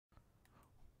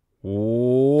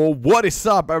Oh, what is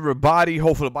up, everybody?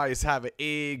 Hopefully everybody's having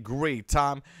a great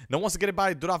time. Now, once again,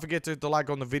 everybody, do not forget to hit the like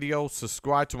on the video,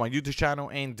 subscribe to my YouTube channel,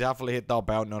 and definitely hit the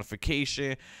bell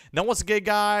notification. Now, once again,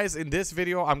 guys, in this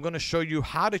video, I'm going to show you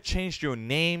how to change your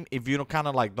name if you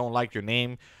don't like your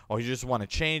name or you just want to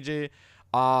change it.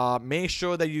 Make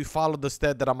sure that you follow the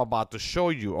step that I'm about to show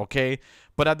you, okay?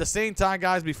 But at the same time,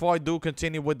 guys, before I do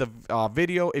continue with the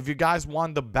video, if you guys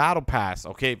want the battle pass,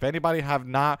 okay, if anybody have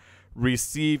not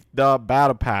received the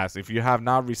battle pass, if you have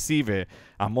not received it,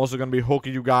 I'm also going to be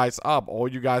hooking you guys up. All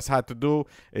you guys have to do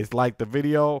is like the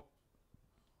video,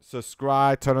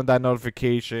 subscribe, turn on that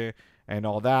notification and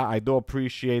all that. I do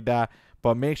appreciate that.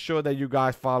 But make sure that you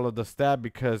guys follow the step,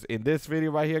 because in this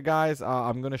video right here, guys,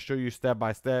 I'm going to show you step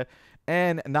by step.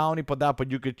 And not only for that,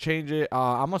 but you could change it.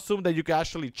 I'm assuming that you can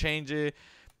actually change it,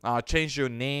 change your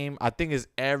name. I think it's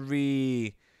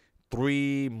every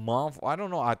 3 months. I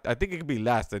don't know. I think it could be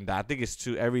less than that. I think it's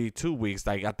every 2 weeks.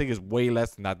 Like, I think it's way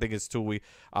less than that. I think it's 2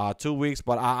 weeks.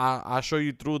 But I'll show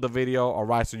you through the video, all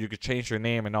right, so you can change your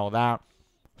name and all that.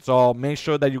 So make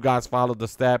sure that you guys follow the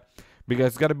step, because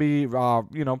it's gonna be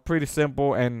pretty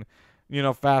simple and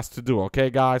fast to do, okay,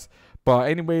 guys?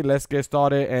 But anyway, let's get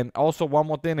started. And also, one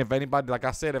more thing, if anybody, like I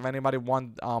said, if anybody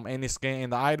want any skin in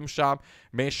the item shop,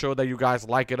 make sure that you guys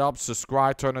like it up,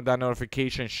 subscribe, turn on that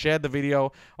notification, share the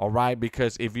video, all right?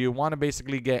 Because if you want to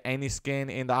basically get any skin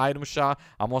in the item shop,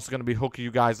 I'm also going to be hooking you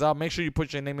guys up. Make sure you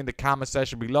put your name in the comment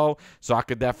section below, so I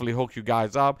could definitely hook you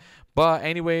guys up. But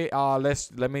anyway,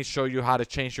 let me show you how to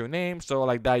change your name, so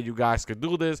like that you guys could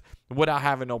do this without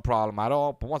having no problem at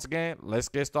all. But once again, let's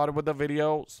get started with the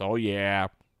video. So yeah.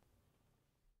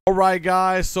 Alright,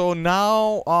 guys, so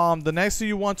now the next thing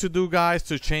you want to do, guys,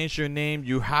 to change your name,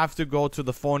 you have to go to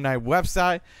the Fortnite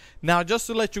website. Now, just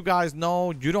to let you guys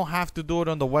know, you don't have to do it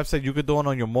on the website. You could do it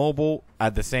on your mobile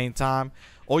at the same time.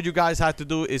 All you guys have to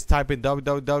do is type in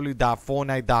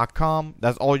www.fortnite.com.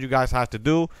 That's all you guys have to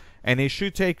do, and it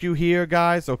should take you here,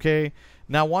 guys, okay?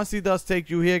 Now, once it does take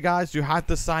you here, guys, you have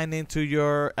to sign into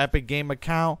your Epic Game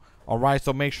account, alright?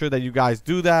 So make sure that you guys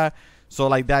do that. So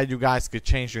like that, you guys could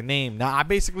change your name. Now, I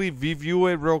basically review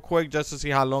it real quick just to see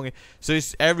how long so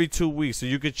it's every 2 weeks. So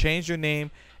you could change your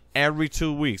name every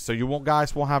 2 weeks. So you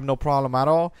guys won't have no problem at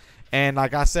all. And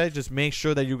like I said, just make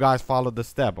sure that you guys follow the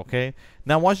step, okay?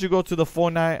 Now, once you go to the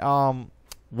Fortnite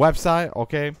website,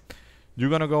 okay, you're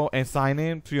going to go and sign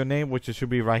in to your name, which it should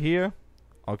be right here,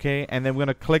 okay? And then we're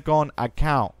going to click on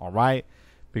account, all right?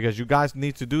 Because you guys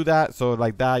need to do that. So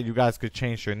like that, you guys could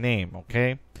change your name,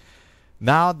 okay?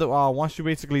 Now, once you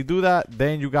basically do that,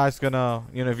 then you guys gonna,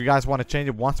 if you guys want to change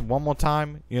it one more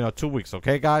time, 2 weeks,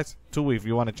 okay, guys? 2 weeks if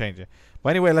you want to change it. But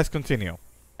anyway, let's continue.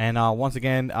 And once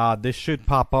again, this should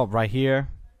pop up right here.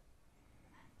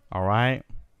 All right.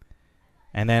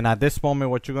 And then at this moment,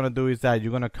 what you're gonna do is that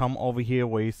you're gonna come over here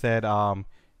where you said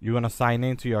you're gonna sign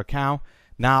into your account.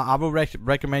 Now, I would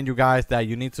recommend you guys that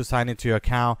you need to sign into your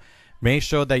account. Make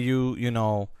sure that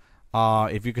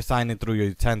if you can sign in through your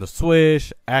Nintendo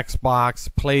Switch, Xbox,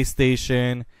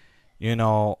 PlayStation,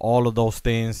 all of those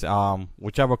things,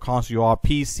 whichever console you are,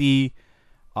 PC,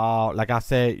 like I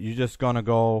said, you're just gonna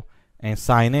go and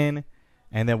sign in.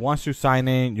 And then once you sign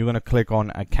in, you're gonna click on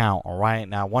account. All right,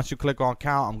 now once you click on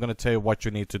account, I'm gonna tell you what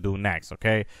you need to do next,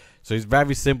 okay? So it's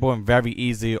very simple and very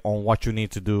easy on what you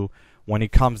need to do when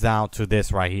it comes down to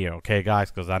this right here, okay,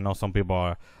 guys? Because I know some people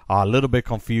are a little bit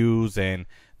confused and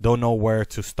don't know where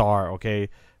to start, okay?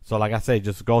 So like I said,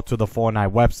 just go to the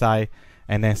Fortnite website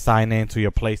and then sign in to your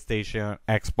PlayStation,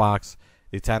 Xbox,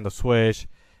 Nintendo Switch,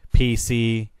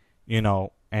 PC,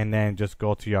 and then just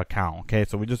go to your account, okay?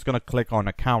 So we're just gonna click on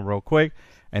account real quick,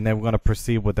 and then we're gonna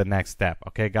proceed with the next step,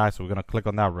 okay, guys? So we're gonna click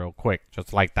on that real quick,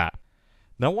 just like that.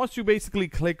 Now, once you basically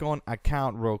click on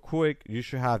account real quick, you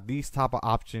should have these type of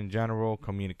options: general,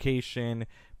 communication,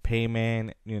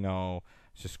 payment,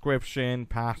 subscription,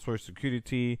 password,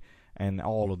 security, and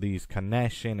all of these,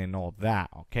 connection and all that,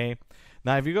 okay?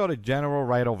 Now, if you go to general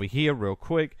right over here real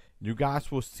quick, you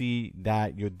guys will see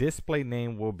that your display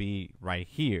name will be right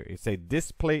here. It's a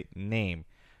display name,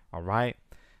 all right?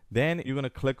 Then you're going to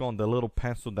click on the little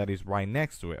pencil that is right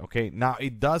next to it, okay? Now,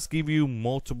 it does give you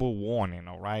multiple warning,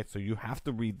 all right? So you have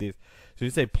to read this. So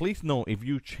you say, please note, if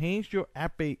you change your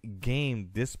Epic Game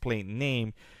display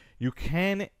name, you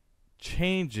can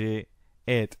change it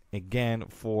again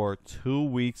for 2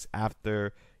 weeks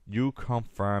after you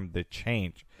confirm the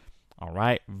change. All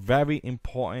right, very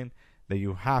important that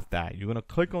you have that. You're gonna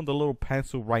click on the little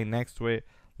pencil right next to it,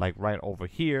 like right over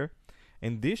here,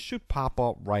 and this should pop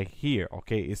up right here,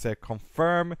 okay? It said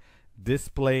confirm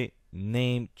display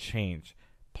name change.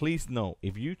 Please note,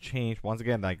 if you change, once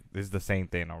again, like this is the same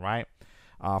thing, all right?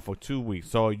 for 2 weeks.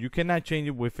 So you cannot change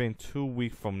it within 2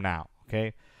 weeks from now.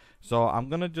 Okay, so I'm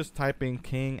gonna just type in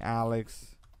King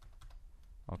Alex.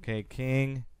 Okay,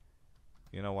 King.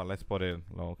 You know what? Let's put it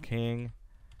low. King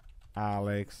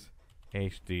Alex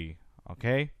HD.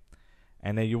 Okay,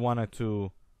 and then you wanted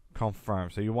to confirm.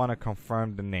 So you want to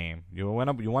confirm the name. You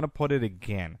want to put it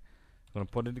again. I'm gonna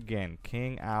put it again.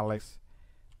 King Alex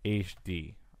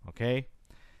HD. Okay,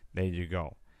 there you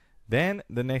go. Then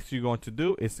the next you're going to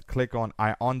do is click on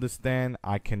I understand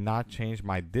I cannot change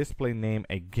my display name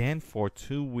again for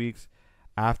 2 weeks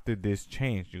after this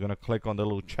change. You're gonna click on the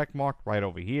little check mark right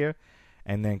over here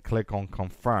and then click on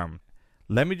confirm.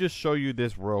 Let me just show you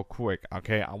this real quick.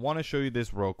 Okay, I want to show you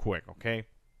this real quick. Okay,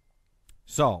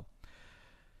 so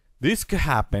this could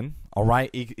happen. All right,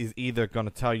 it is either going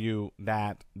to tell you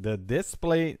that the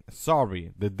display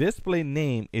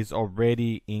name is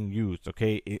already in use.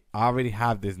 Okay, I already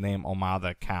have this name on my other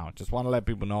account. Just want to let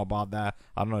people know about that.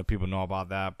 I don't know if people know about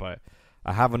that, but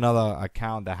I have another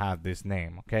account that has this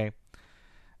name. Okay,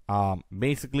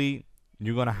 basically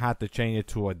you're gonna have to change it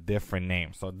to a different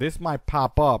name. So this might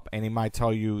pop up and it might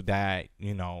tell you that,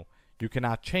 you know, you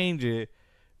cannot change it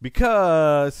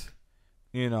because,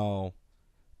 you know,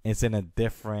 it's in a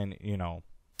different, you know,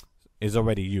 is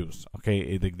already used.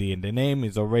 Okay, the name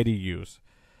is already used.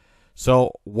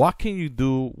 So what can you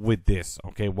do with this?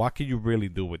 Okay, what can you really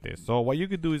do with this? So what you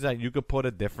could do is that you could put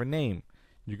a different name.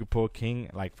 You could put King,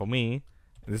 like for me,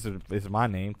 this is my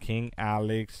name, King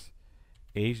Alex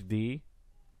HD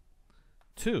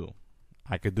 2.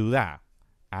 I could do that,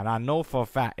 and I know for a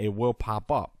fact it will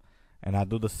pop up. And I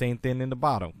do the same thing in the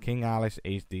bottom, King Alex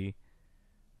HD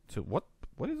 2.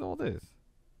 What is all this?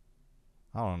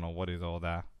 I don't know what is all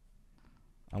that.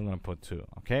 I'm gonna put 2.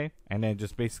 Okay, and then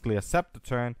just basically accept the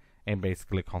turn and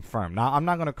basically confirm. Now I'm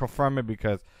not gonna confirm it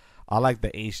because I like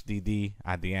the HDD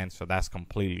at the end, so that's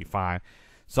completely fine.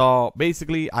 So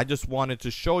basically I just wanted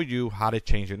to show you how to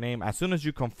change your name. As soon as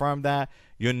you confirm that,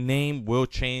 your name will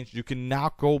change. You can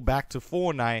now go back to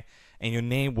Fortnite and your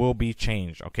name will be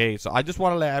changed. Okay, so I just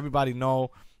want to let everybody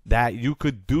know that you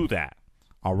could do that.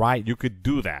 All right, you could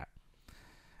do that,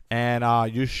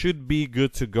 and you should be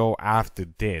good to go after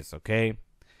this. Okay,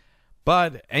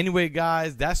 but anyway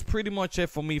guys, that's pretty much it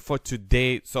for me for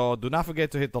today. So do not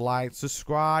forget to hit the like,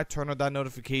 subscribe, turn on that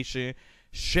notification,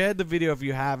 share the video if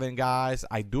you haven't, guys.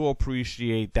 I do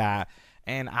appreciate that.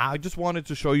 And I just wanted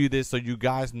to show you this so you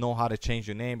guys know how to change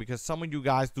your name, because some of you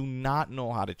guys do not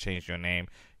know how to change your name.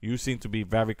 You seem to be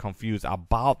very confused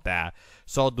about that.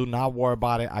 So do not worry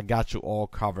about it. I got you all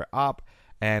covered up.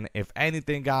 And if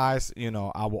anything, guys, you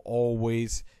know, I will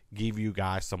always give you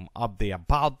guys some update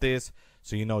about this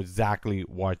so you know exactly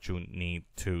what you need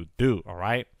to do. All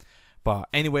right. But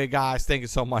anyway, guys, thank you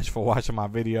so much for watching my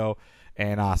video.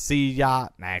 And I'll see y'all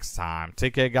next time.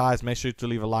 Take care, guys. Make sure to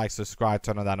leave a like, subscribe,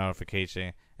 turn on that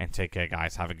notification. And take care,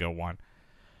 guys. Have a good one.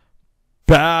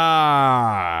 Bye.